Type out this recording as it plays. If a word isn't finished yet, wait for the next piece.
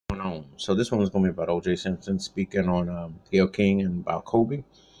on. So this one is going to be about O.J. Simpson speaking on Gayle King and about Kobe.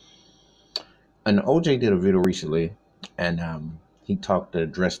 And O.J. did a video recently, and he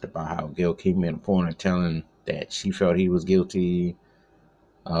addressed about how Gayle King made a point of telling that she felt he was guilty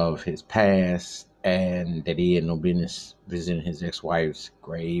of his past and that he had no business visiting his ex-wife's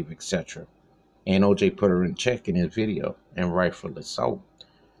grave, etc. And O.J. put her in check in his video, and rightfully so,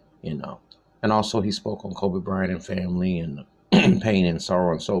 you know. And also he spoke on Kobe Bryant and family and pain and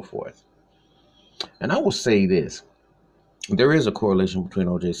sorrow and so forth. And I will say this. There is a correlation between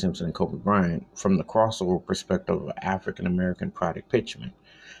O.J. Simpson and Kobe Bryant from the crossover perspective of African American product pitchman.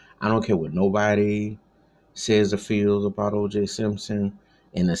 I don't care what nobody says or feels about O.J. Simpson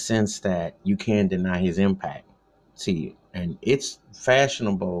in the sense that you can't deny his impact. See, and it's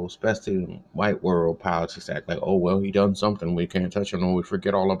fashionable, especially in white world politics, act like, oh, well, he done something. We can't touch him or we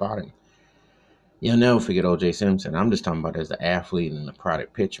forget all about him. You'll never forget O.J. Simpson. I'm just talking about as the athlete and the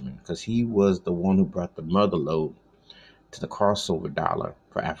product pitchman because he was the one who brought the mother load to the crossover dollar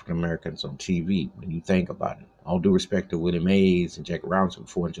for African Americans on TV when you think about it. All due respect to Willie Mays and Jackie Robinson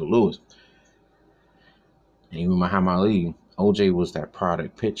before and Joe Louis. And even Muhammad Ali, OJ was that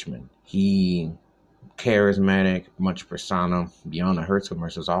product pitchman. He charismatic, much persona, beyond the Hertz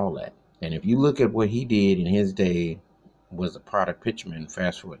commercials, all that. And if you look at what he did in his day was a product pitchman,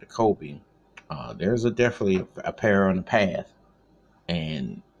 fast forward to Kobe, there's definitely a pair on the path.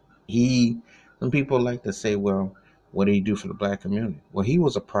 And some people like to say, well, what did he do for the black community? Well, he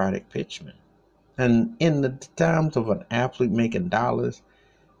was a product pitchman. And in the times of an athlete making dollars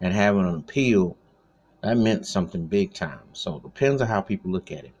and having an appeal, that meant something big time. So it depends on how people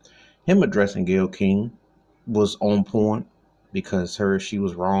look at it. Him addressing Gayle King was on point because she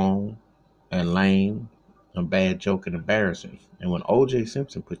was wrong and lame, a bad joke and embarrassing. And when O.J.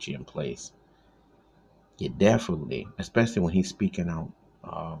 Simpson put you in place, you definitely, especially when he's speaking out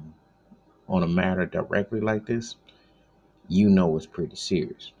on a matter directly like this, you know it's pretty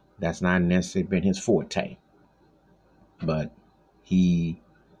serious. That's not necessarily been his forte, but he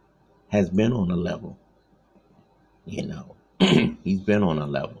has been on a level, you know. He's been on a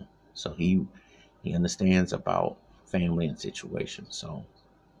level. So he understands about family and situations. So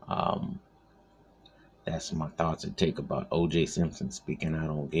um that's my thoughts and take about O.J. Simpson speaking out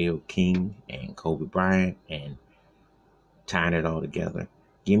on Gayle King and Kobe Bryant and tying it all together.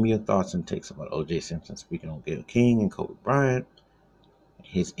 Give me your thoughts and takes about O.J. Simpson speaking on Gayle King and Kobe Bryant,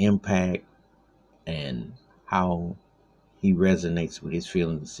 his impact, and how he resonates with his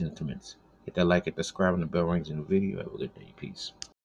feelings and sentiments. Hit that like, hit the subscribe, and the bell rings in the video. Have a good day. Peace.